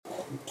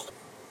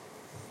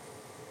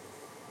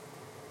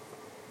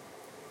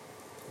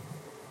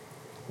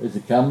Is the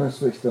camera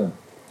switched on?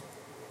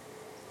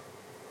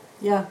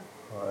 Yeah.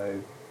 I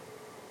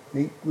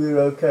think we're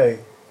okay.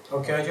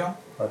 Okay, John?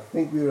 I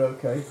think we're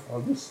okay.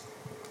 I'll just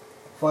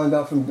find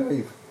out from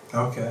Dave.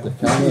 Okay. The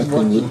camera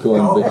can look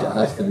on, but it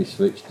has to be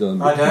switched on.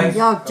 Hi, Dave.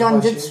 Yeah, John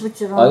God bless did you.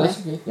 switch it Oh, on. that's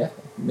okay, yeah.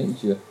 Make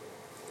sure.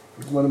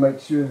 Just want to make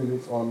sure that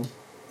it's on.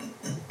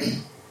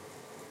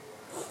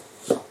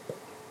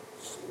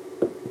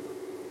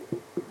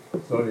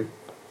 Sorry.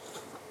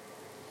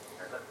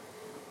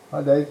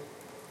 Hi, Dave.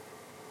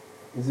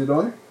 Is it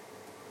on?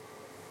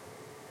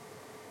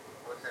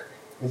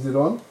 Is it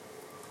on?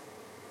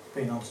 It's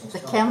been on since The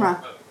start.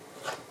 camera.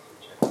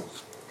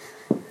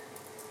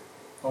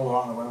 All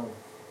around the world.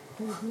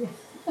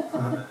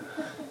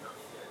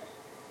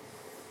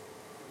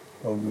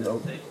 Oh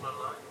no.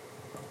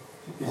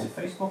 Is it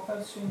Facebook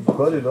that's seen?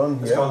 Got it on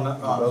It's here. gone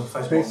on I'll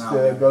Facebook press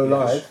now. go yeah,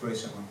 live. just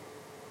recently.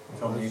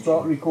 It's on I'll YouTube.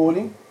 start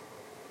recording.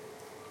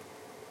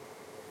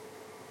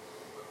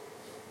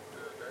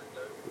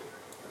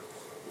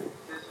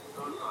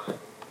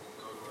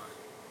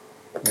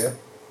 Yeah.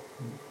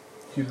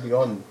 Should be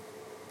on.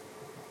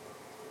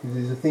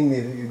 There's a thing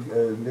there that you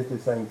letter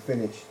saying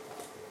finished.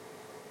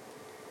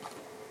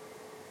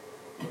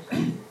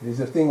 There's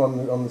a thing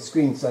on the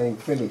screen saying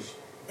finished,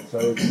 so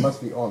it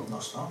must be on.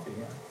 Not started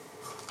yet.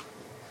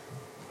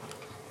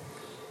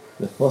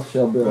 The first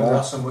shall be Well, that's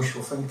last. some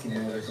wishful thinking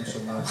there, isn't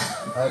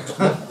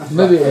it?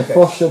 Maybe the Okay.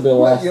 first shall be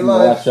last You're and the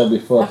live. last shall be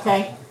first.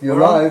 Okay. You're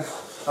live.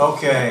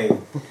 Okay.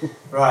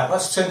 Right,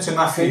 let's turn to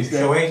Matthew, Thanks,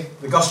 shall we?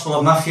 The Gospel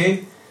of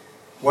Matthew.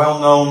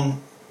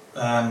 Well-known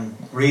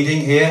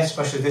reading here,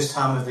 especially this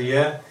time of the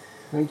year.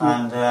 Thank you.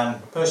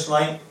 And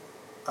personally,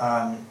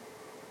 I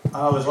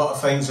know there's a lot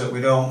of things that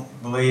we don't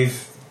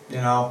believe,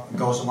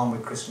 goes along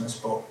with Christmas,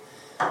 but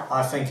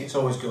I think it's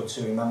always good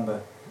to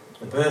remember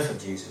the birth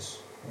of Jesus.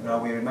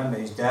 We remember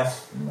his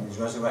death and his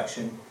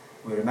resurrection.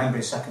 We remember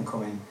his second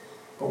coming,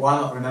 but why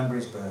not remember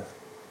his birth?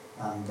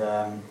 And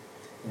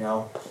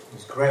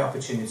there's great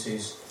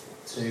opportunities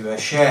to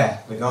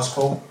share the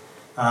gospel,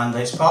 and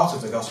it's part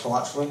of the gospel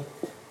actually.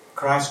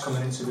 Christ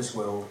coming into this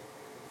world.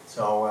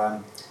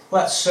 So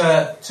let's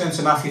turn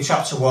to Matthew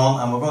chapter 1,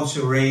 and we're going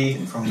to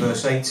read from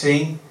verse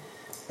 18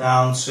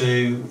 down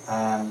to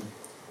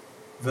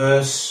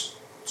verse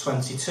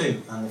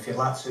 22. And if you'd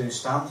like to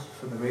stand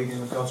for the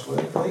reading of God's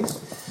word, please.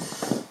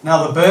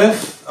 Now the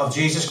birth of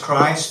Jesus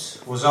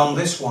Christ was on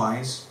this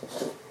wise,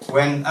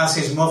 when as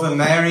his mother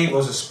Mary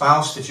was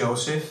espoused to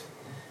Joseph,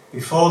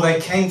 before they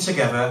came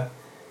together,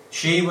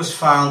 she was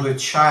found with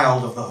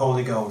child of the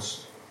Holy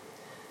Ghost.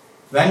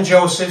 Then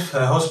Joseph,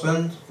 her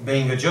husband,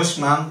 being a just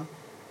man,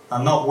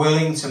 and not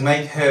willing to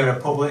make her a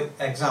public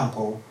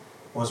example,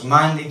 was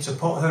minded to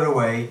put her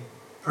away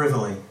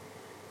privily.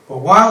 But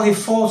while he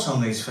thought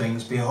on these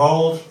things,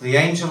 behold, the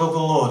angel of the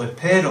Lord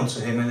appeared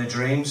unto him in a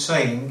dream,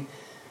 saying,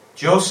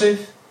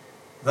 Joseph,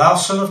 thou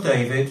son of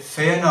David,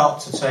 fear not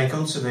to take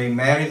unto thee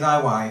Mary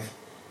thy wife,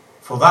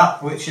 for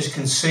that which is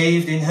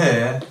conceived in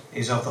her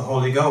is of the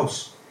Holy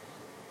Ghost.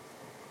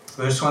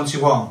 Verse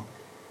 21.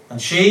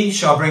 And she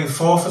shall bring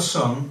forth a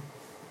son,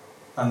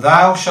 and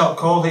thou shalt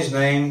call his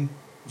name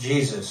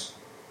Jesus,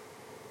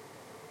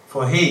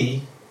 for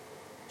he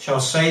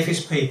shall save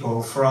his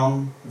people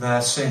from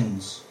their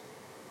sins.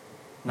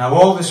 Now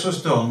all this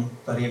was done,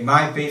 that it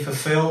might be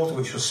fulfilled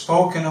which was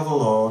spoken of the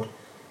Lord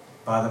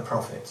by the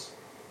prophet.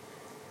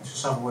 Let's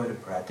just have a word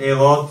of prayer. Dear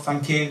Lord,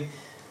 thank you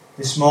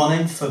this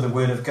morning for the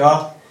word of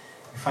God.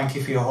 We thank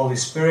you for your Holy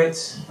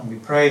Spirit, and we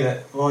pray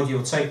that, Lord,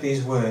 you'll take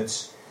these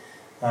words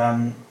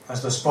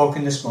as they're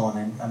spoken this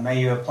morning, and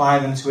may you apply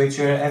them to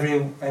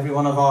every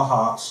one of our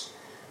hearts.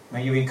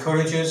 May you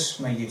encourage us,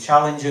 may you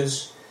challenge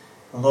us,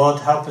 and Lord,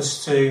 help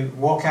us to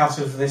walk out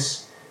of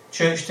this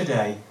church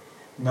today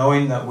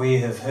knowing that we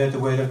have heard the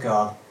word of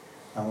God,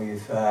 and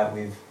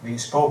we've been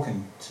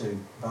spoken to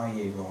by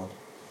you, Lord.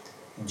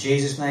 In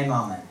Jesus' name,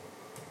 amen.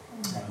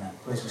 Amen.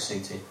 Please be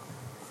seated.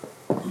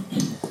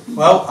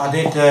 Well, I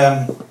did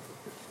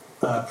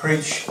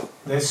preach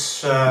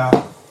this a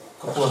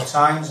couple of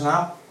times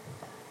now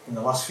in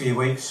the last few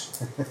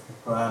weeks,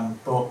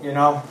 but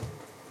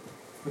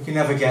we can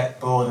never get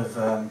bored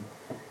of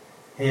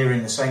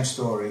hearing the same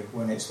story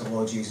when it's the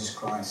Lord Jesus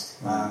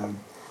Christ.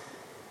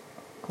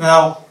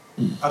 Now,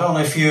 I don't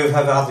know if you have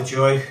ever had the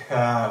joy.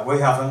 We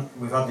haven't.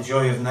 We've had the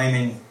joy of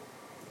naming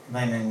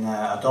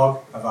a dog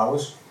of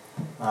ours.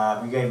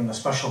 We gave him a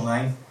special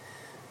name,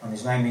 and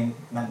his name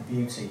meant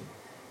beauty.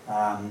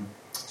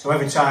 So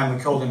every time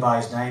we called him by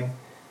his name,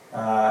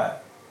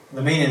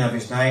 the meaning of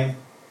his name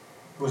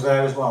was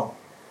there as well.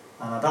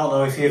 And I don't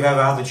know if you've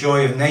ever had the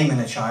joy of naming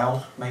a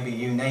child. Maybe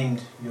you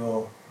named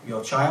your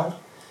child.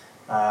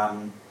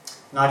 And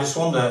I just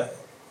wonder,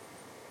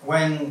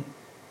 when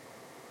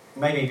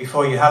maybe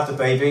before you had the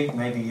baby,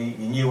 maybe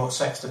you knew what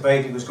sex the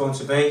baby was going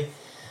to be,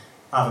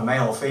 either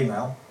male or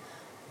female.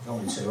 There's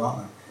only two, aren't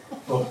there?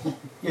 But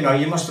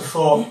you must have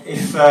thought,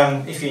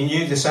 if you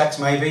knew the sex,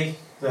 maybe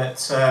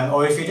that,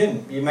 or if you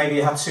didn't, you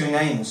maybe had two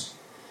names.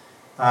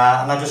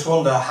 And I just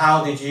wonder,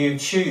 how did you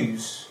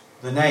choose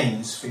the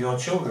names for your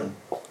children?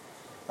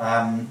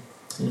 I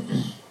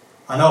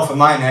I know for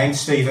my name,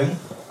 Stephen,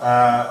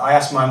 I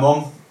asked my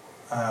mum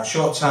a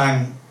short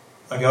time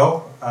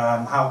ago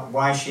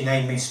why she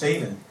named me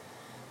Stephen.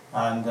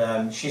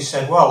 And she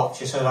said,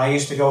 I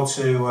used to go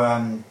to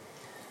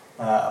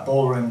a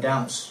ballroom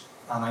dance,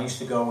 and I used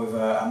to go with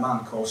a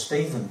man called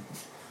Stephen.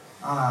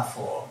 And I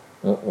thought,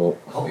 I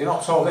hope you're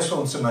not told this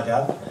one to my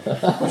dad.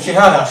 But she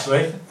had,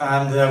 actually.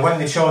 And when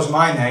they chose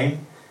my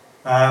name,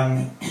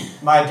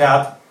 my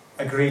dad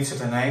agreed to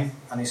the name,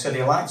 and he said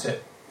he liked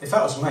it. If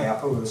that was me, I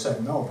probably would have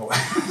said no,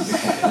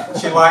 but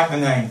she liked the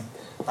name.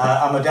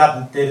 And my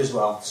dad did as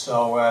well.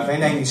 So they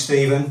named me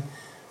Stephen.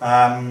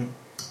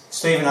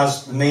 Stephen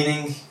has the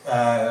meaning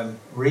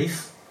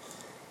reef,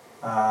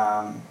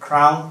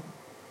 crown,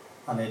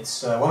 and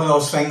it's one of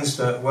those things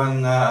that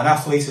when an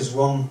athlete has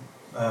won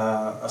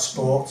a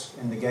sport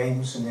in the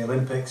games, in the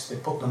Olympics, they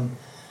put them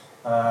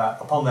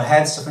upon their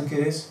heads, I think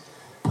it is,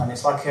 and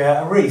it's like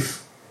a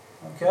reef.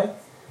 Okay,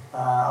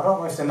 I don't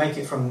know if they make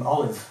it from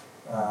olive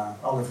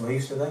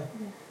leaves, do they?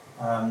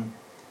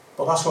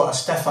 But that's what a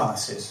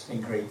Stephanos is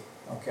in Greek.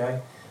 Okay,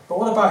 but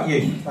what about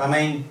you? I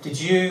mean, did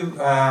you,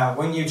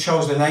 when you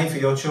chose the name for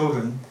your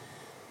children,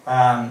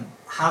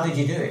 how did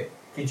you do it?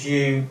 Did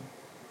you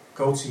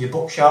go to your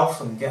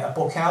bookshelf and get a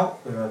book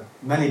out? There are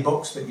many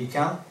books that you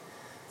can,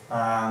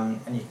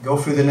 and you can go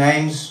through the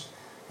names.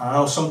 And I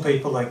know some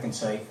people, they can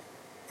take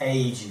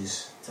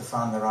ages to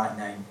find the right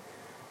name,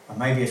 and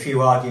maybe a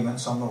few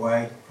arguments on the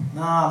way.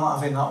 No, I'm not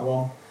having that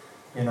one.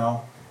 You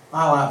know,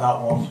 I like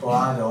that one, but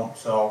I don't.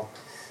 So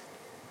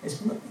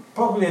it's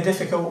probably a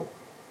difficult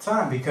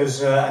time,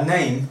 because a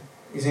name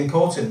is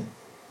important,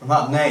 and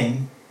that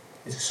name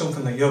is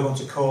something that you're going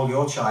to call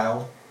your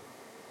child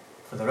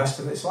for the rest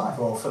of its life,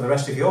 or for the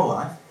rest of your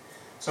life.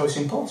 So it's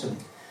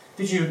important.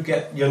 Did you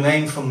get your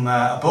name from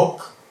a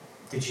book?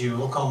 Did you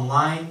look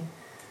online?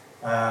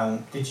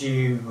 Did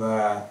you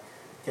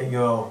get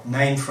your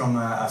name from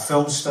a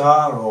film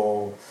star,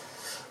 or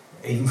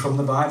even from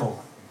the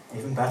Bible?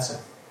 Even better,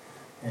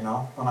 you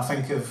know. When I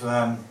think of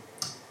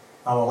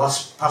our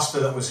last pastor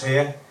that was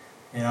here,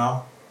 you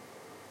know,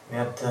 we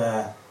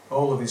had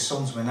all of his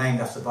sons were named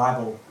after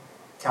Bible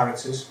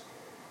characters.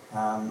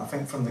 I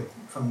think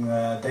from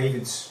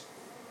David's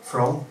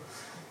throne,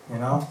 you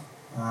know,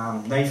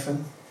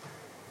 Nathan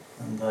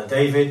and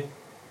David,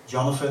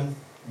 Jonathan,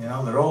 you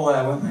know, they're all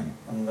there, weren't they?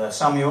 And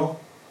Samuel.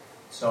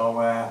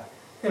 So,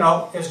 you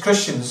know, as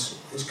Christians,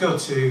 it's good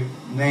to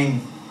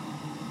name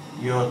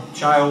your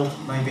child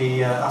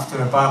maybe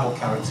after a Bible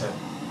character.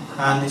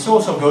 And it's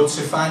also good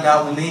to find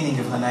out the meaning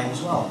of the name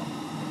as well.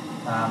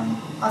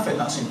 I think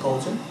that's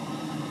important.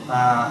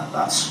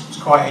 That's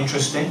quite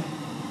interesting.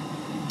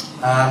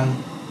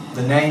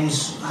 The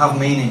names have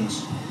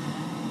meanings.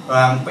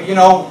 But you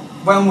know,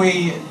 when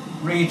we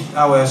read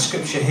our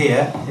scripture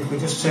here, if we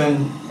just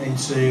turn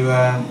into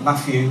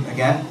Matthew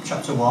again,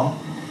 chapter 1,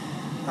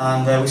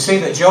 and we see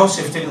that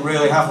Joseph didn't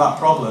really have that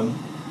problem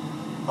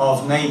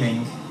of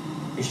naming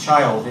his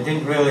child. He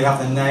didn't really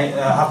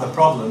have the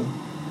problem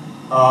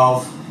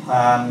of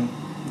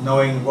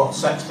knowing what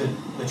sex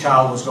the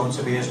child was going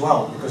to be as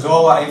well, because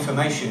all that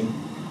information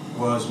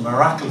was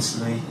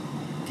miraculously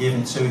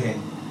given to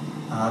him.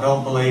 And I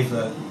don't believe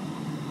that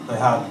they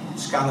had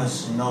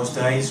scanners in those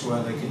days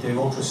where they could do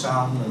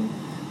ultrasound and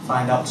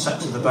find out the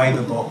sex of the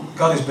baby, but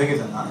God is bigger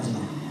than that, isn't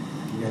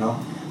he? You know.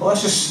 Well,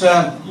 let's just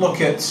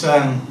look at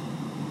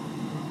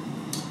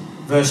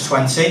verse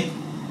 20,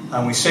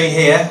 and we see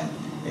here,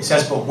 it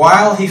says, "But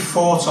while he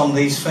thought on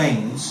these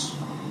things,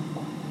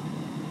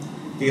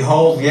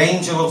 behold, the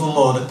angel of the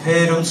Lord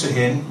appeared unto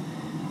him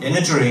in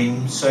a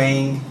dream,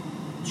 saying,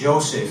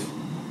 Joseph,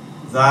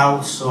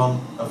 thou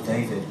son of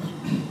David."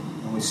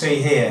 And we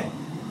see here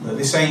that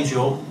this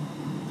angel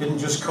didn't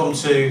just come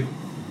to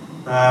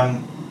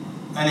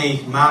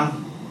any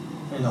man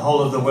in the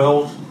whole of the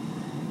world.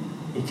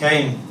 He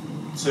came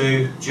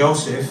to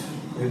Joseph,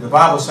 who the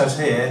Bible says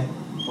here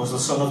was the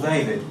son of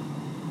David.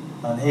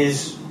 And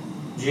his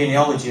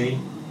genealogy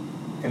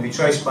can be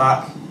traced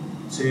back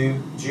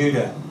to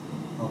Judah.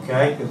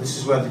 Okay, because this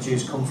is where the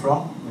Jews come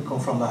from. They come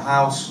from the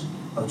house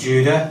of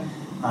Judah.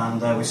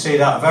 And we see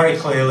that very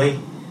clearly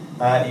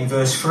in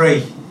verse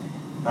 3.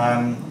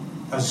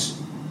 As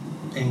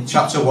in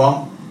chapter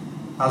 1,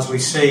 as we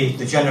see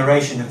the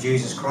generation of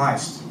Jesus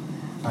Christ.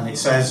 And it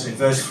says in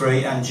verse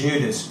 3, "And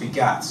Judas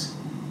begat."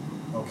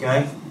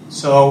 Okay?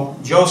 So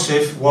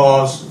Joseph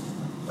was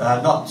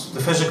not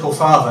the physical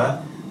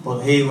father,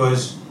 but he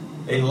was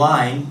in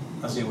line,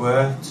 as it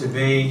were, to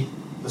be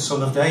the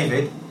son of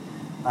David.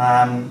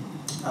 And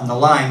the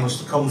line was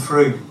to come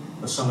through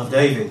the son of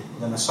David,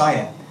 the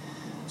Messiah.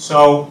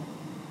 So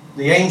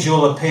the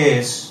angel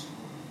appears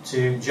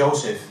to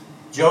Joseph.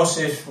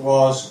 Joseph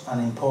was an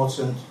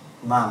important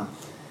man.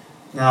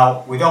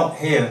 Now, we don't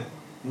hear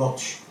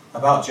much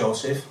about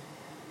Joseph.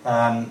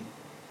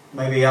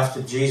 Maybe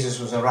after Jesus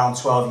was around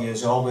 12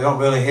 years old, we don't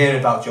really hear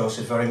about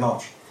Joseph very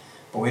much.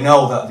 But we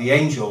know that the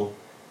angel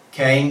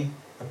came,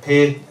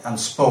 appeared and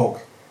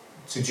spoke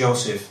to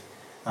Joseph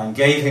and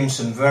gave him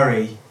some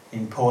very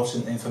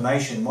important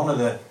information. One of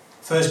the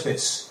first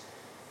bits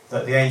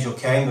that the angel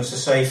came was to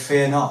say,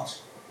 "Fear not."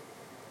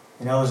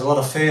 You know, there's a lot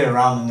of fear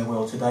around in the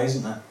world today,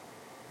 isn't there?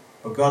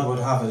 But God would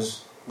have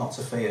us not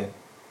to fear.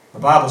 The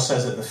Bible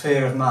says that the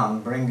fear of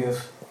man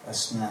bringeth a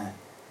snare.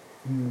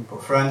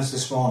 But friends,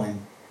 this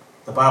morning,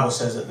 the Bible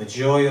says that the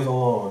joy of the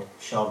Lord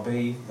shall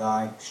be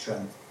thy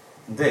strength.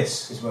 And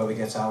this is where we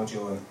get our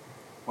joy.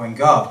 When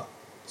God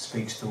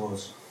speaks to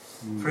us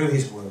through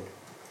his word.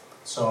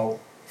 So,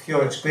 if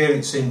you're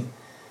experiencing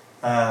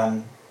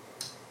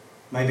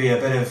maybe a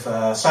bit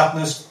of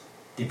sadness,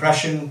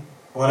 depression,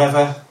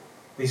 whatever,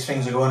 these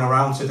things are going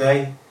around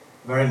today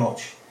very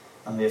much,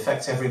 and they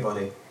affect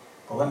everybody.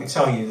 But let me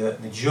tell you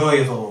that the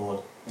joy of the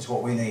Lord is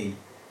what we need,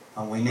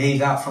 and we need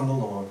that from the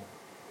Lord,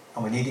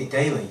 and we need it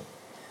daily.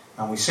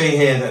 And we see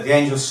here that the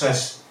angel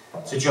says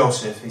to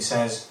Joseph, he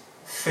says,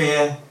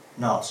 fear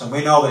not. And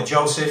we know that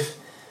Joseph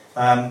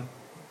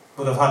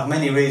would have had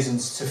many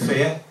reasons to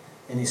fear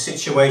in his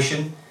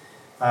situation,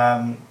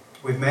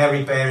 with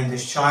Mary bearing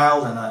this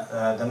child,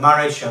 and the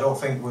marriage, I don't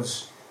think,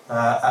 was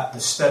at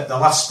the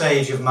last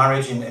stage of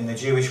marriage in the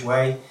Jewish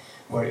way,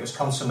 where it was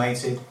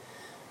consummated.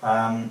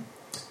 And,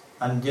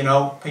 you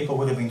know, people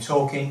would have been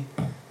talking,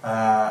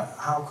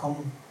 how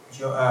come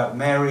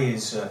Mary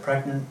is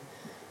pregnant?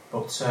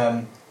 But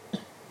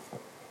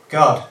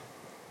God,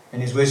 in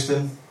his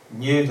wisdom,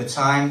 knew the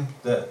time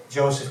that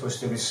Joseph was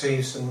to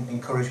receive some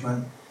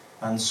encouragement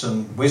and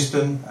some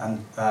wisdom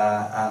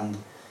and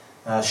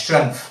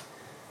strength.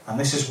 And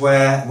this is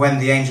when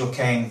the angel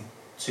came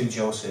to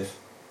Joseph.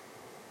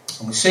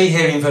 And we see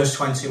here in verse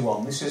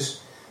 21, this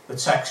is the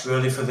text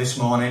really for this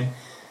morning.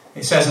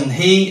 It says,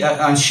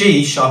 and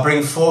she shall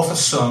bring forth a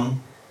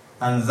son,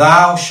 and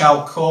thou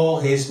shalt call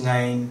his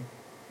name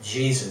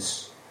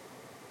Jesus.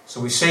 So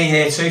we see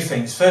here two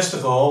things. First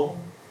of all,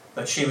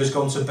 that she was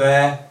going to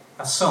bear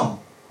a son.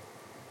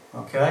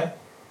 Okay?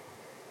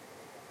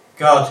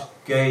 God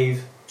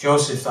gave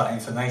Joseph that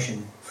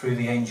information through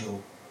the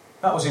angel.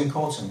 That was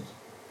important.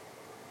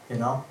 You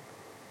know?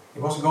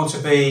 It wasn't going to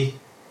be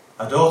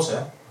a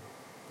daughter,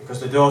 because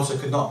the daughter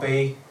could not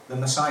be the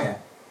Messiah.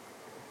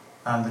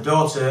 And the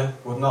daughter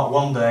would not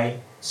one day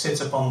sit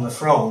upon the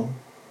throne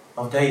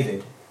of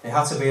David. It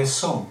had to be a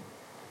son.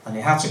 And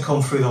it had to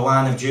come through the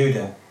line of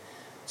Judah.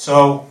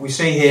 So we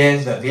see here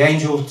that the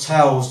angel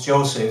tells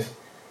Joseph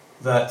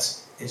that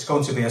it's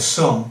going to be a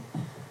son.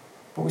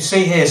 But we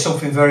see here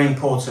something very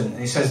important.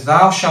 He says,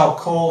 thou shalt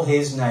call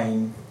his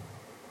name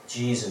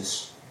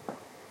Jesus.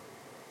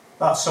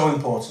 That's so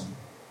important.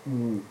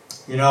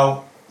 You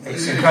know,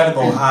 it's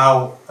incredible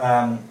how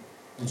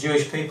the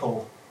Jewish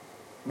people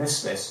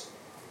miss this.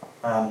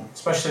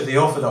 Especially the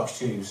Orthodox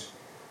Jews,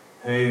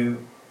 who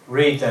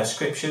read their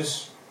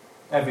scriptures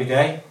every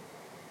day,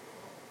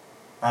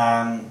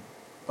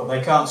 but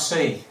they can't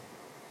see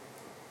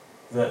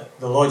that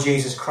the Lord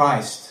Jesus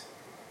Christ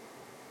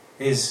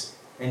is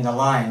in the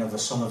line of the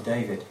Son of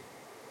David,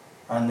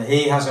 and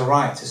he has a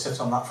right to sit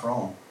on that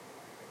throne.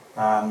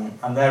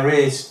 And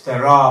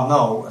there are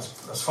no,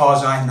 as far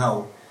as I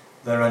know,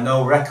 there are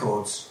no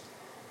records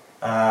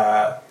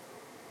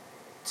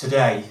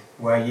today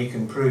where you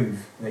can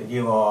prove that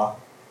you are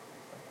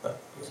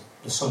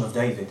the Son of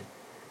David.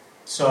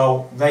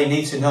 So they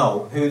need to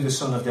know who the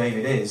Son of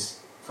David is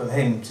for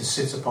him to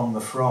sit upon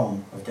the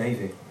throne of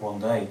David one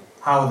day.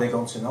 How are they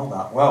going to know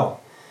that? Well,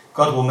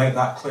 God will make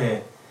that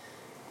clear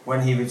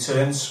when he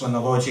returns, when the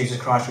Lord Jesus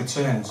Christ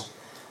returns.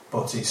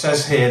 But it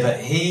says here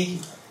that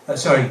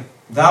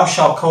thou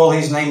shalt call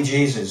his name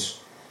Jesus.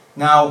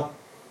 Now,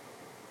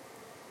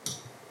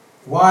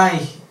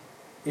 why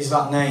is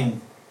that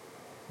name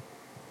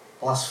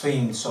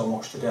blasphemed so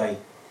much today?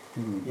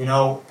 You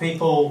know,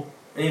 people,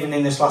 even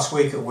in this last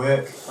week at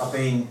work, I've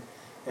been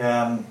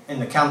in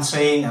the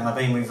canteen and I've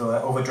been with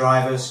other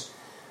drivers,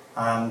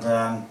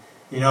 and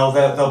you know,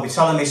 they'll be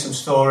telling me some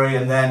story,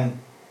 and then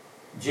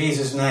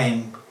Jesus'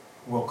 name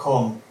will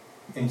come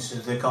into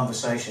the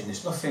conversation.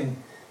 It's nothing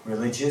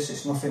religious,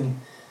 it's nothing,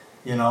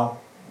 you know,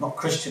 not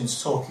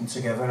Christians talking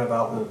together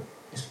about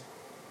this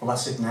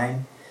blessed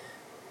name,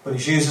 but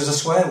it's used as a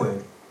swear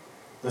word.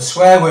 The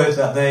swear word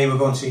that they were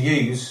going to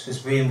use is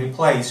being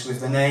replaced with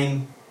the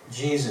name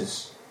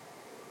Jesus.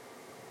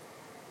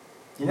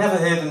 You never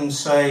hear them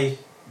say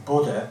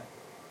Buddha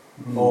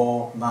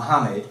or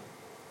Muhammad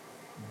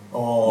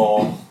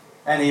or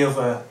any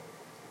other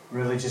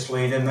religious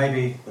leader,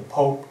 maybe the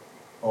Pope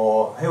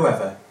or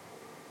whoever.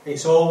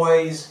 It's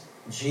always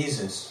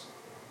Jesus.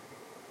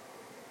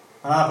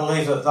 And I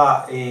believe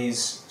that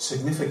is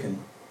significant,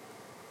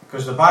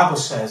 because the Bible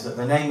says that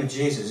the name of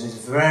Jesus is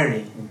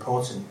very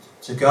important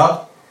to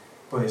God,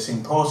 but it's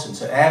important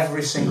to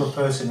every single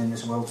person in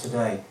this world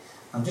today.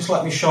 And just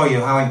let me show you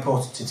how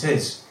important it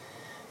is.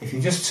 If you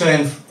just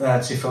turn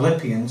to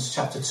Philippians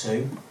chapter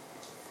 2.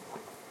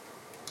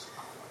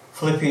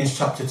 Philippians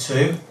chapter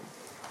 2.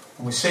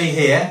 And we see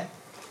here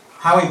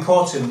how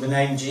important the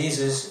name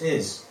Jesus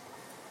is.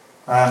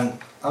 I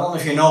don't know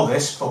if you know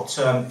this, but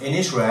in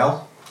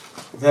Israel,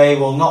 they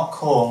will not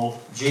call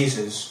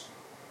Jesus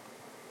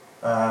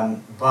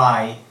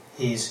by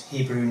his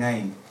Hebrew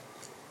name.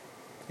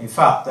 In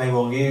fact, they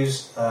will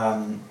use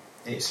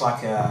it's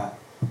like a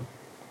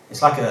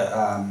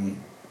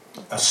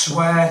a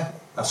swear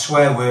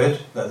word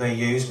that they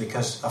use,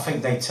 because I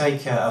think they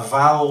take a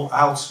vowel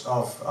out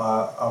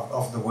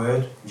of the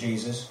word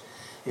Jesus.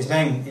 His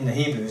name in the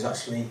Hebrew is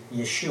actually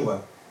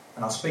Yeshua,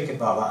 and I'll speak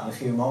about that in a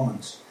few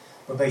moments.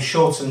 But they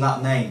shorten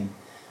that name,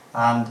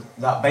 and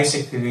that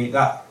basically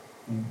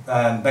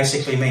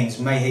means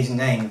may his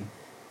name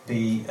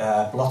be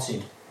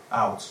blotted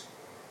out.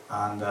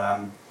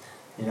 And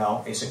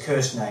it's a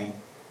cursed name.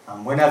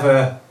 And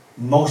whenever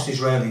most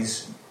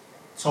Israelis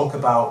talk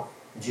about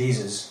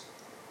Jesus,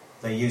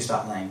 they use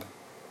that name.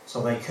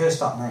 So they curse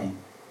that name.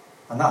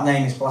 And that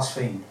name is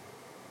blasphemed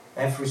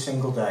every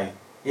single day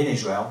in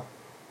Israel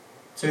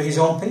to his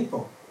own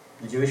people,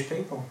 the Jewish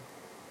people,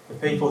 the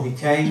people he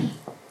came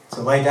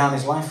to lay down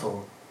his life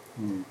for.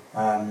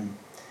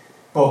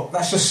 But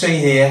let's just see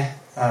here,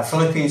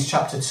 Philippians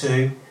chapter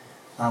 2,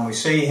 and we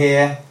see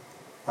here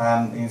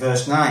in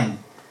verse 9, it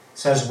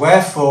says,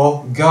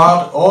 "Wherefore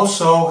God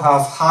also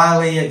hath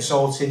highly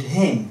exalted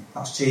him,"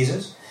 that's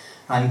Jesus,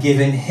 "and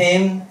given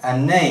him a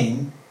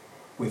name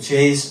which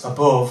is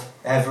above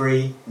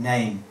every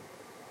name."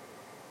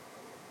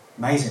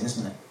 Amazing,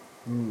 isn't it?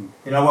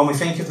 When we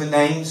think of the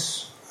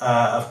names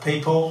of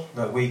people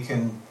that we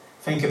can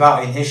think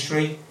about in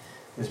history,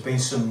 there's been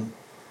some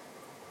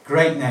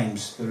great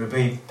names. There have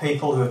been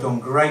people who have done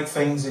great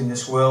things in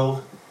this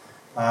world.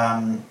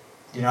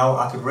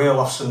 I could reel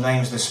off some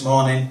names this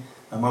morning,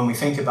 and when we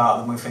think about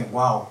them, we think,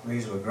 wow,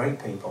 these were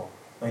great people.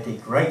 They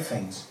did great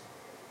things.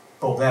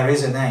 But there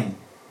is a name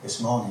this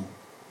morning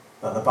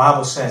that the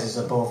Bible says is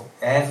above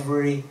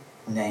every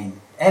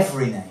name.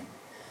 Every name.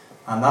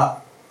 And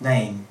that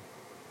name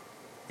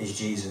is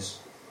Jesus.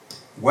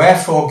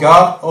 "Wherefore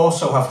God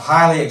also hath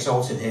highly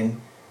exalted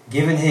him,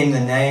 given him the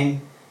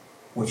name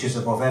which is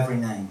above every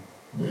name."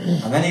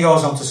 And then he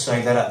goes on to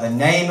say that at the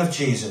name of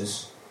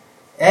Jesus,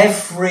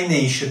 every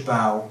knee should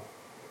bow,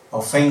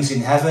 of things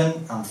in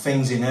heaven and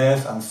things in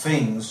earth and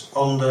things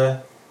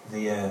under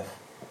the earth.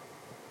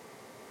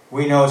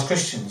 We know as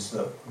Christians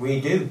that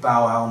we do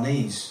bow our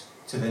knees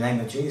to the name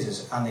of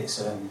Jesus, and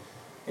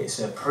it's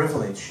a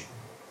privilege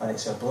and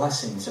it's a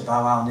blessing to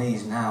bow our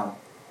knees now.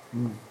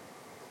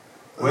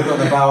 We're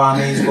going to bow our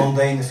knees one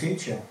day in the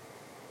future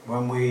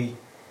when we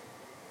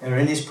are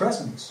in his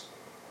presence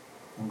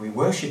and we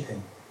worship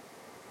him.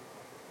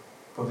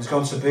 But there's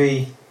going to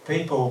be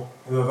people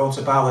who are going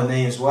to bow their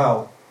knee as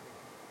well,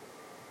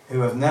 who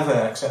have never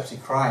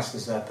accepted Christ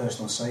as their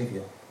personal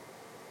saviour.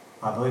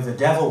 I believe the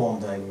devil one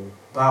day will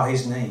bow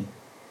his knee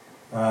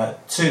to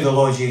the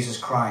Lord Jesus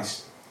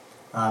Christ,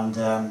 and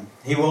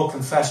he will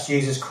confess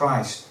Jesus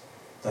Christ,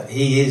 that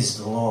he is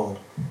the Lord,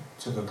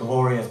 to the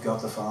glory of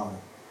God the Father.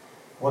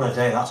 What a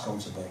day that's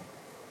going to be.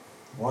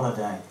 What a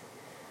day.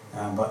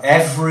 But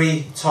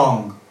every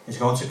tongue is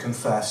going to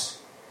confess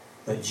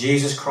that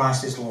Jesus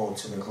Christ is Lord,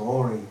 to the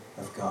glory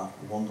of God.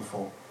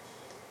 Wonderful.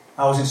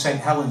 I was in St.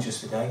 Helens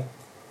yesterday.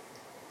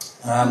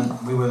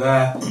 We were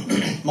there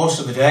most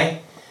of the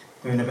day,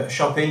 doing a bit of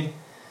shopping,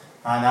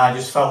 and I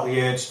just felt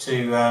the urge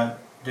to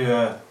do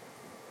a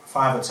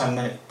 5 or 10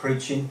 minute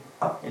preaching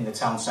in the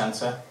town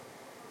centre.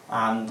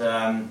 And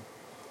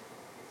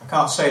I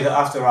can't say that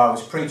after I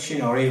was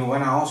preaching, or even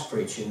when I was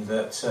preaching,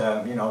 that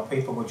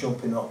people were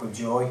jumping up with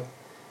joy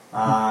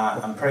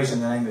and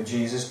praising the name of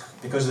Jesus,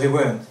 because they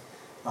weren't.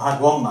 I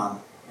had one man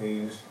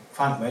who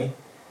thanked me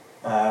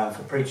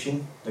for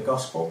preaching the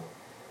gospel,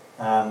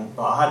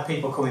 but I had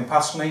people coming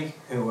past me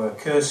who were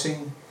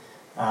cursing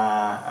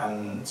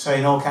and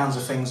saying all kinds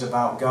of things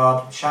about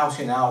God,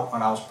 shouting out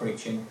when I was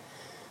preaching.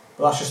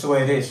 But that's just the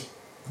way it is,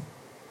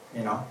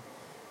 it's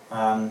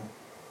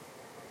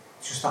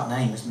just that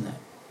name, isn't it?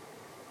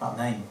 That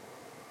name.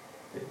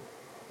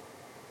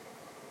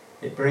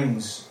 It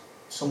brings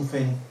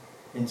something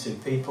into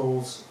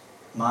people's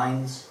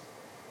minds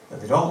that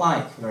they don't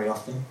like very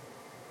often.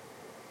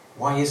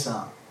 Why is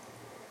that?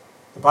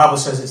 The Bible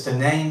says it's the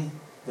name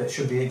that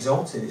should be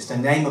exalted. It's the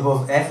name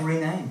above every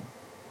name.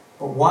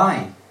 But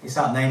why is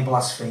that name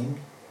blasphemed?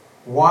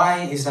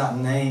 Why is that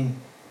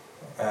name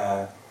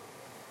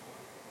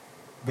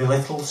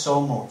belittled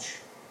so much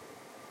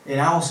in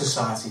our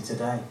society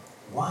today?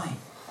 Why?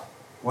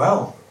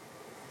 Well,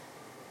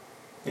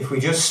 if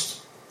we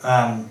just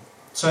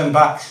turn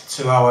back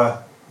to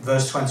our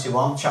verse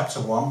 21, chapter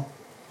 1,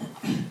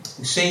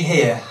 we see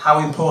here how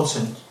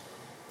important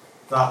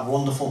that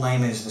wonderful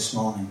name is this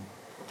morning.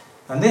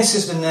 And this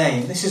is the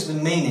name, this is the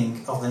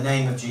meaning of the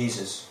name of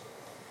Jesus.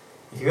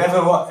 If you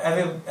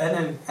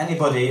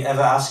anybody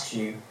ever asks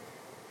you,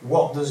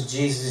 what does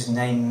Jesus'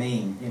 name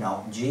mean?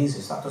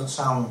 Jesus, that doesn't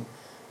sound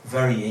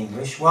very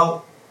English.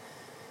 Well,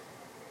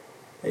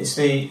 it's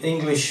the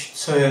English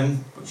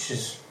term which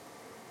has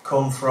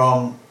come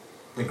from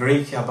the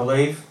Greek, I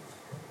believe.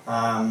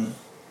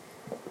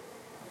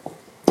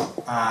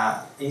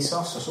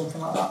 Isos or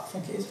something like that, I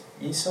think it is.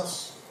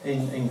 Isos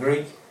in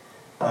Greek.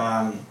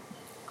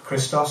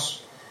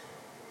 Christos.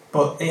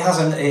 But it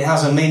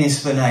has a meaning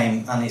to the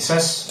name, and it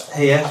says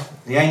here,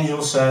 the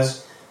angel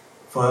says,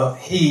 "For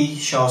he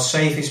shall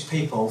save his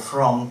people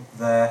from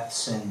their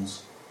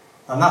sins."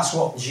 And that's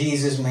what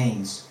Jesus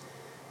means.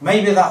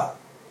 Maybe that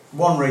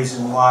one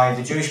reason why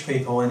the Jewish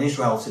people in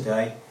Israel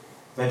today,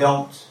 they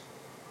don't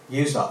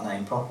use that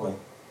name properly.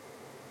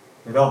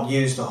 They don't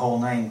use the whole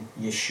name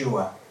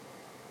Yeshua,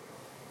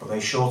 but they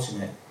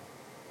shorten it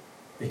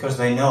because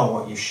they know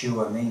what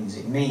Yeshua means.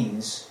 It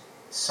means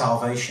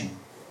salvation.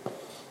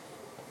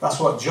 That's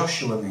what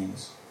Joshua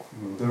means.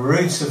 The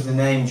roots of the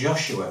name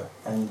Joshua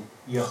and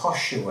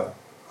Yehoshua,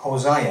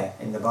 Hosea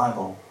in the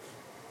Bible,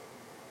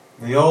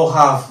 they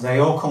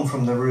all come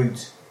from the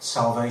root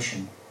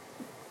salvation.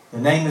 The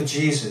name of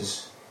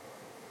Jesus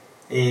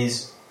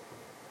is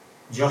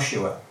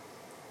Joshua,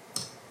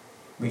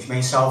 which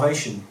means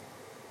salvation.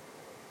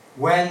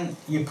 When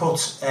you put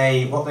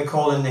what they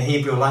call in the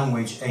Hebrew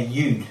language a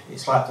yud,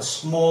 it's like the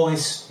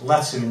smallest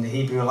letter in the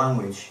Hebrew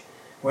language.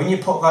 When you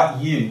put that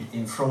yud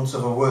in front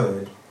of a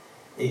word,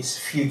 it's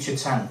future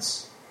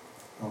tense.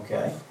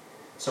 Okay?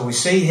 So we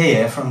see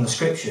here from the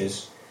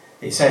scriptures,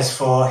 it says,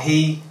 for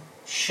he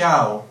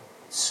shall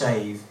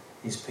save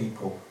his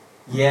people.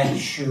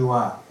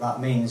 Yeshua.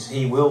 That means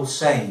he will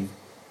save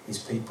his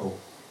people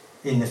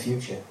in the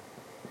future.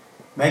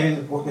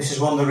 Maybe this is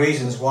one of the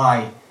reasons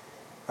why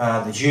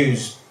the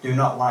Jews do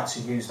not like to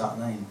use that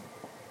name,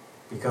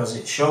 because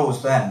it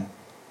shows them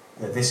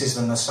that this is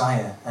the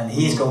Messiah and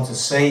he's going to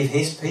save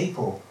his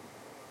people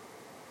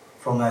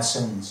from their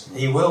sins.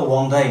 He will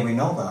one day, we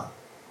know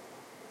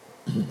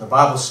that. The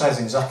Bible says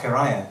in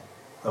Zechariah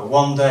that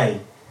one day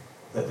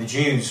that the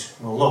Jews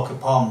will look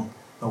upon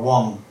the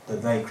one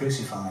that they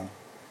crucified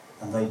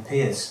and they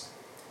pierced,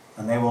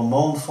 and they will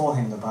mourn for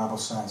him, the Bible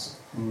says.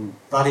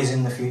 That is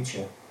in the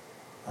future.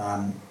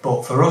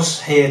 But for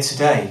us here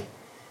today,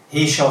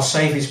 he shall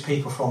save his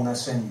people from their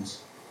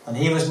sins. And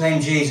he was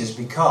named Jesus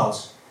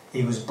because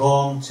he was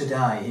born to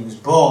die. He was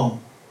born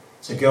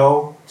to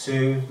go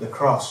to the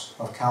cross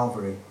of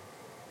Calvary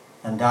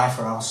and die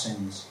for our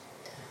sins.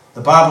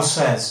 The Bible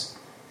says,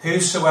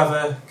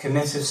 whosoever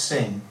committeth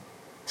sin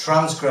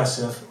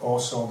transgresseth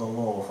also the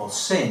law. For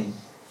sin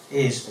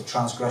is the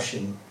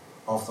transgression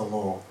of the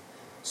law.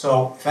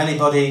 So if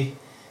anybody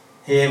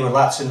here would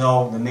like to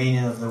know the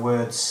meaning of the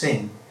word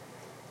sin,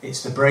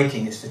 it's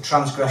the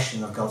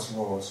transgression of God's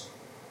laws,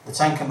 the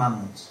Ten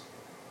Commandments.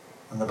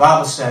 And the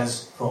Bible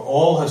says, for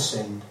all have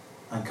sinned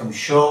and come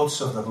short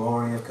of the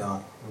glory of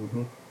God.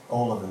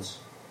 All of us.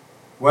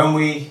 When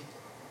we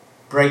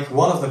break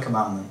one of the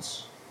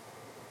commandments,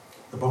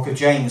 the book of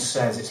James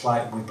says it's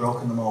like we've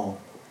broken them all.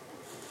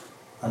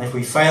 And if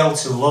we fail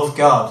to love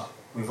God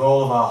with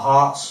all of our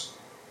hearts,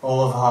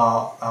 all of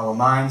our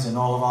minds and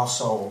all of our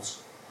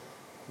souls,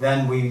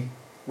 then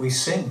we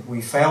sin.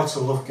 We fail to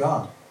love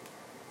God.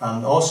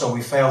 And also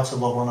we fail to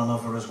love one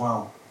another as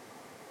well.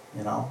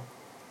 You know?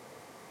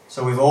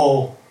 So we've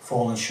all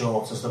fallen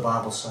short, as the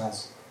Bible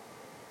says.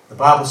 The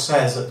Bible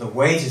says that the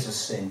wages of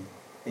sin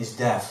is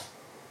death.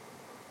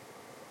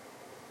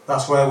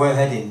 That's where we're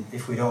heading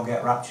if we don't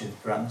get raptured,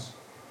 friends.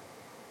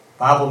 The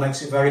Bible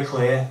makes it very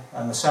clear,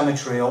 and the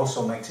cemetery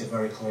also makes it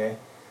very clear,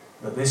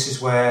 that this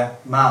is where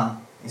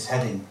man is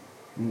heading.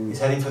 He's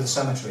heading for the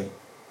cemetery,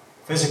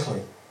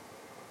 physically.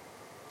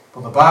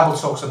 But the Bible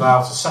talks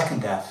about a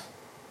second death.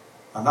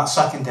 And that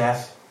second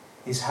death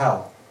is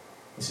hell.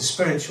 It's a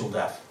spiritual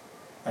death.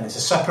 And it's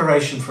a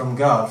separation from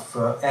God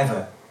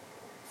forever,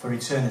 for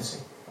eternity.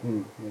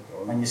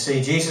 And you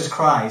see, Jesus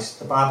Christ,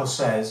 the Bible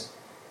says,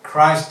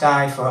 Christ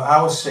died for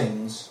our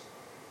sins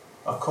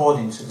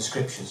according to the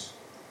Scriptures.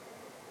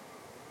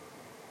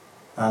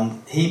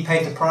 And he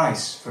paid the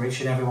price for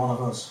each and every one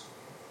of us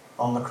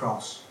on the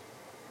cross.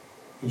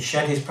 He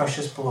shed his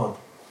precious blood.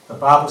 The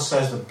Bible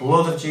says the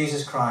blood of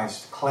Jesus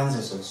Christ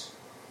cleanses us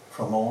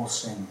from all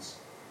sins.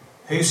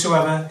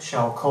 Whosoever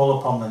shall call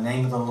upon the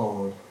name of the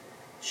Lord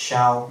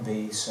shall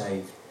be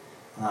saved.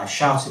 And I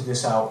shouted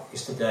this out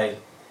yesterday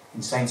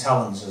in St.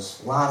 Helens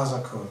as loud as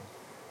I could.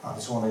 I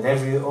just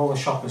wanted all the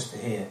shoppers to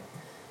hear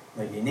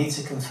that you need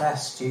to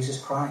confess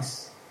Jesus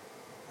Christ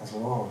as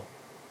Lord.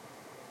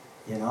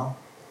 You know?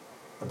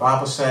 The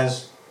Bible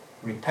says,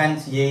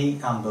 repent ye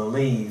and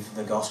believe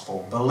the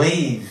gospel.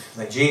 Believe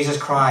that Jesus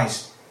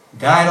Christ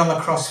died on the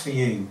cross for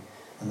you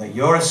and that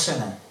you're a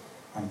sinner,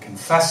 and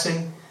confess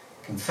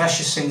your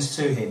sins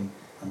to him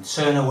and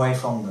turn away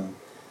from them,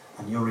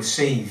 and you'll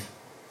receive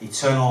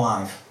eternal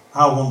life.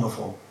 How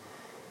wonderful.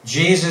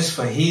 Jesus,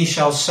 for he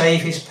shall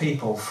save his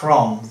people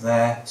from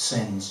their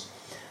sins.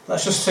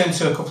 Let's just turn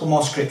to a couple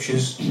more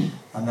scriptures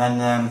and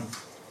then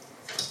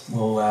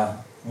we'll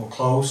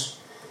close.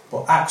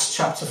 But Acts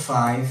chapter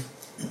 5.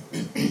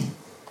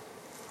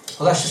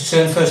 Well, let's just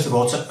turn first of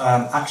all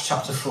to Acts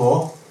chapter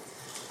 4.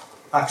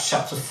 Acts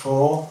chapter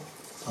 4,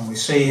 and we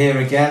see here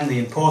again the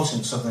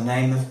importance of the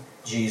name of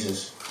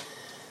Jesus.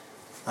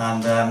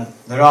 And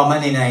there are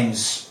many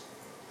names,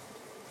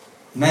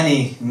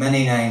 many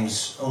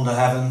names under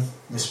heaven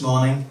this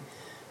morning.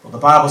 But the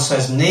Bible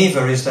says,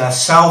 neither is there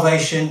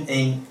salvation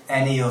in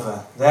any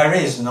other. There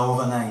is no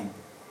other name.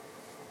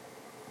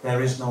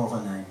 There is no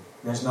other name.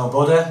 There's no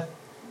Buddha.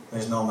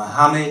 There's no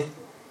Muhammad.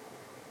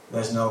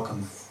 There's no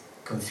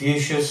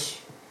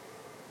Confucius.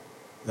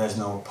 There's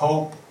no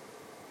Pope.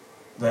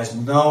 There's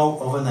no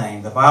other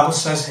name. The Bible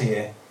says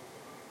here,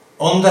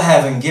 under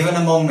heaven given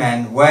among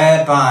men,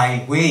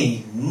 whereby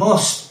we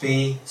must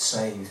be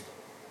saved.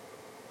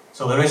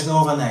 So there is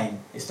no other name.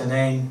 It's the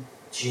name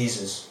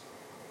Jesus.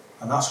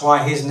 And that's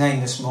why his name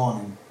this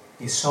morning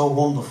is so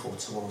wonderful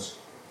to us.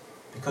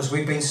 Because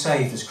we've been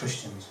saved as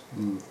Christians.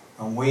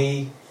 And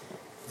we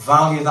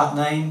value that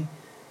name.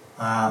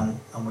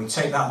 And we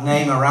take that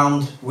name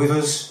around with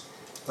us.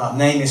 That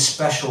name is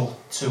special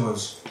to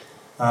us.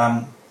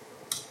 I've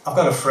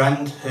got a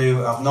friend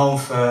who I've known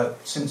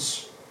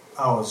since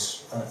I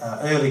was an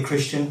early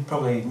Christian,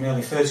 probably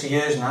nearly 30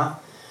 years now.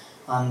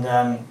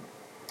 And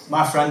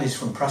my friend is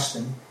from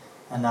Preston.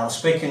 And I was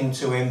speaking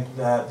to him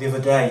the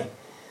other day.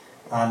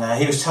 And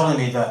he was telling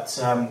me that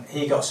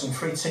he got some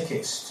free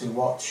tickets to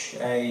watch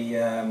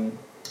a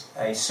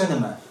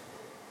cinema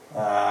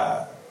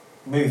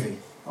movie.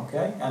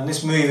 Okay, and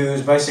this movie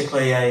was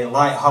basically a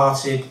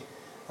light-hearted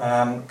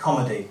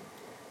comedy.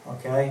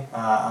 Okay,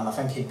 and I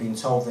think he'd been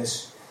told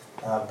this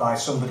by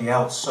somebody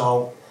else.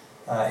 So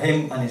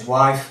him and his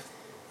wife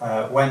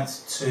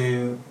went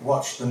to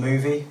watch the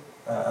movie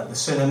at the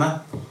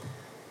cinema.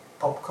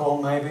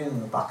 Popcorn maybe in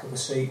the back of the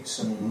seats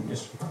and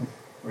just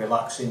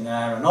relaxing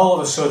there. And all of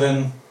a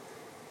sudden,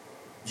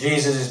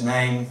 Jesus'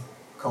 name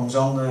comes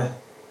on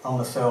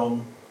the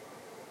film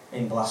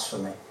in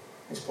blasphemy.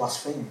 It's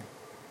blasphemed.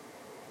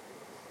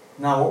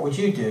 Now, what would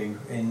you do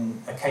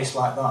in a case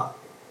like that?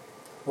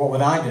 What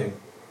would I do?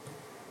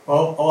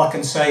 Well, all I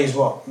can say is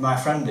what my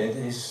friend did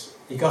is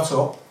he got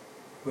up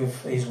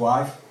with his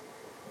wife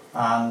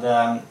and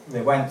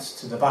they went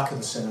to the back of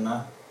the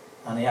cinema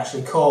and he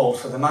actually called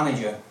for the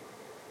manager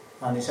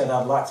and he said,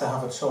 I'd like to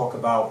have a talk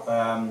about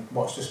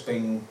what's just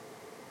been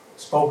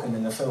spoken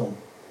in the film.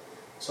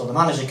 So the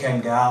manager came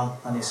down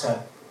and he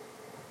said,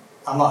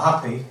 I'm not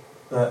happy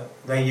that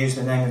they used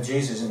the name of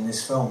Jesus in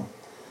this film.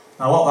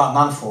 Now what that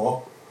man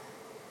thought,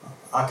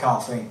 I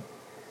can't think.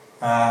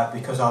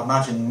 Because I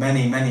imagine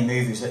many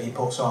movies that he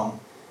puts on,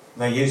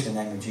 they use the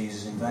name of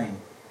Jesus in vain.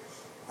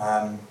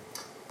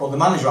 But the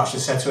manager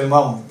actually said to him,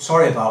 well, I'm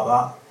sorry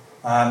about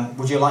that.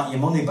 Would you like your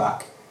money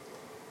back?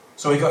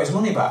 So he got his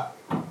money back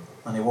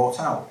and he walked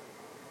out.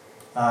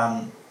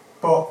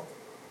 But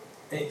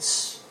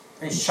it's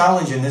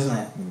challenging, isn't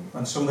it?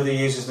 When somebody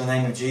uses the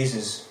name of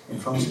Jesus in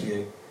front of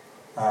you.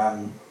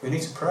 We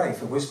need to pray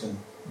for wisdom.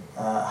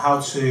 How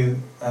to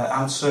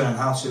answer and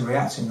how to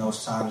react in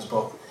those times,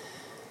 but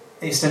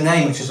it's the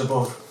name which is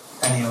above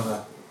any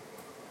other,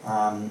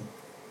 and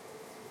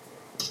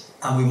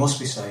we must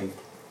be saved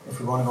if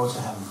we want to go to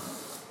heaven.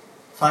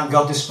 Thank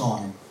God this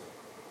morning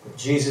that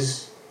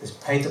Jesus has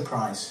paid the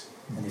price,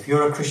 and if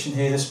you're a Christian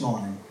here this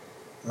morning,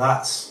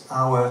 that's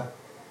our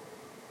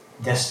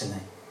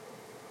destiny.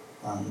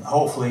 And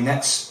hopefully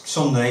next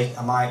Sunday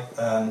I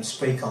might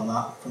speak on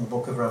that from the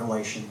book of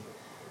Revelation.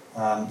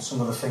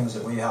 Some of the things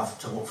that we have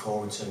to look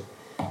forward to.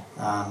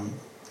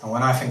 And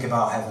when I think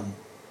about heaven,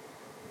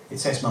 it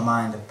takes my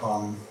mind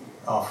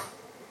off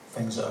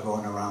things that are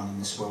going around in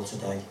this world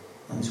today.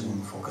 And it's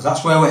wonderful. Because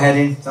that's where we're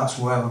heading, that's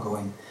where we're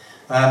going.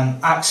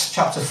 Acts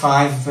chapter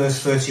 5, verse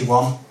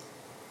 31.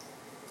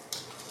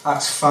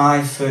 Acts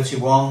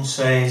 5:31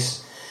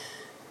 says,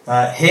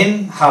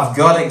 Him have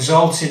God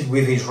exalted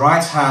with his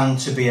right hand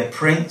to be a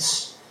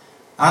prince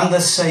and a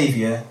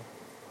saviour,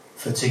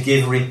 for to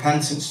give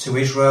repentance to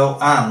Israel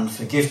and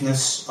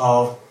forgiveness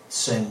of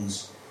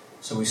sins.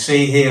 So we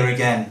see here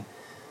again,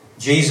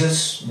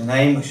 Jesus, the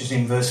name which is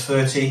in verse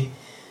 30,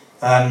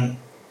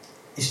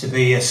 is to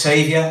be a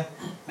saviour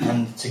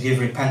and to give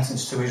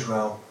repentance to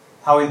Israel.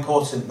 How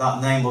important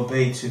that name will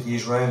be to the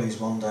Israelis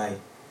one day.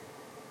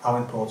 How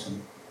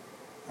important.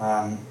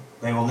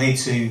 They will need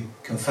to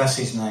confess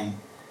his name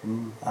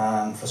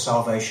for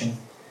salvation.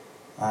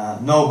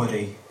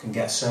 Nobody can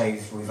get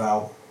saved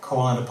without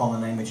calling upon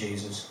the name of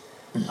Jesus.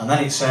 And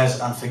then it says,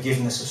 and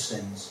forgiveness of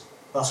sins.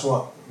 That's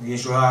what the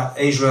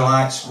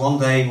Israelites one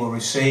day will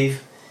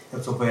receive.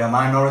 It will be a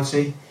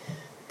minority,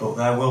 but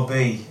there will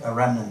be a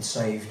remnant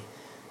saved.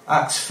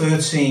 Acts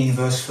 13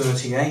 verse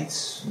 38.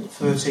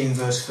 13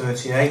 verse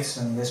 38,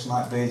 and this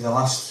might be the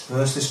last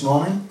verse this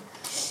morning.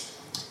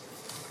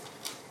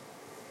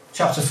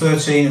 Chapter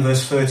 13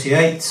 verse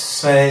 38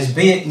 says,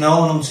 Be it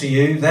known unto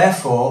you,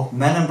 therefore,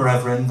 men and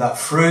brethren, that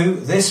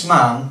through this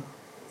man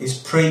is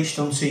preached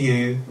unto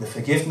you the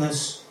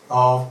forgiveness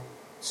of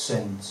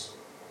sins.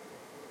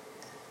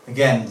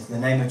 Again, the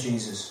name of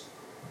Jesus.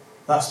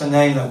 That's the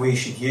name that we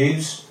should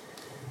use.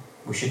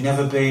 We should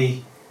never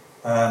be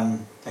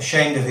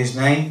ashamed of his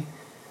name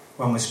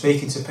when we're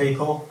speaking to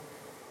people.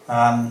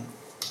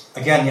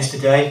 Again,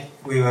 yesterday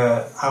we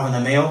were having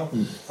a meal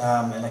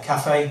in a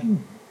cafe,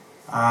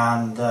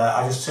 and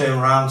I just turned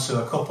around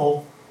to a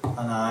couple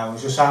and I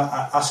was just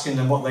asking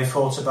them what they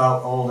thought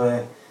about all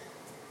the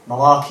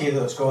malarkey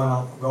that's going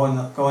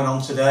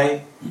on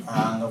today.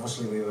 And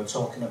obviously we were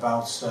talking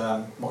about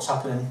what's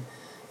happening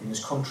in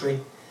this country,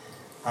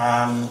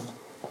 and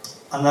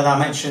then I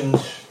mentioned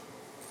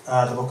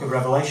the book of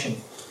Revelation,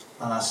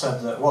 and I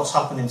said that what's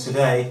happening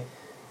today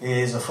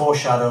is a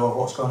foreshadow of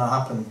what's going to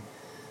happen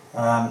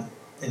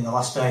in the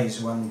last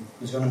days, when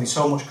there's going to be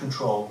so much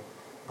control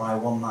by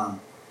one man.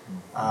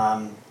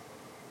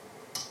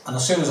 And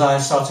as soon as I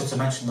started to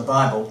mention the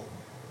Bible,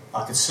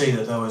 I could see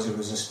that there was a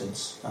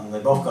resistance. And they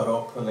both got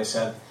up and they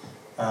said,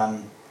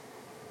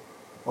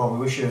 well, we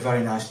wish you a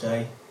very nice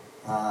day.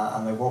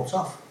 And they walked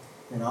off,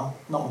 not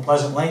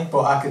unpleasantly,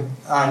 but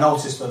I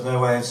noticed that there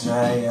was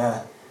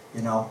a,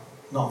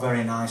 not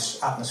very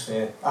nice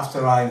atmosphere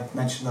after I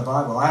mentioned the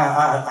Bible.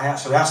 I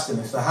actually asked them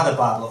if they had a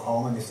Bible at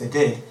home, and if they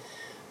did,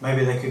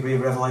 maybe they could read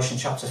Revelation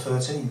chapter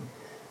 13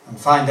 and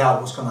find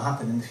out what's going to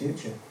happen in the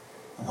future.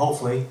 And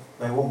hopefully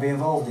they won't be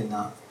involved in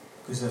that,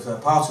 because if they're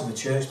part of the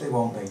church, they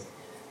won't be.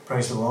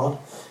 Praise the Lord.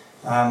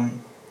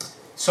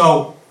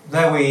 So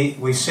there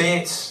we see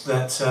it,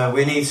 that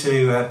we need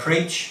to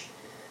preach,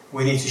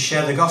 we need to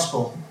share the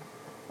gospel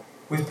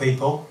with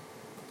people,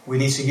 we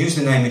need to use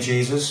the name of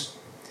Jesus,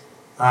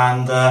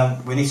 and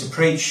we need to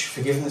preach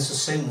forgiveness of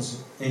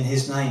sins in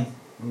His name.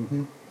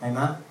 Mm-hmm.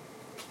 Amen.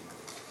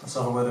 Let's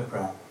have a word of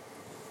prayer.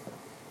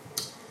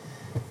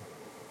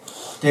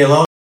 Dear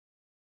Lord,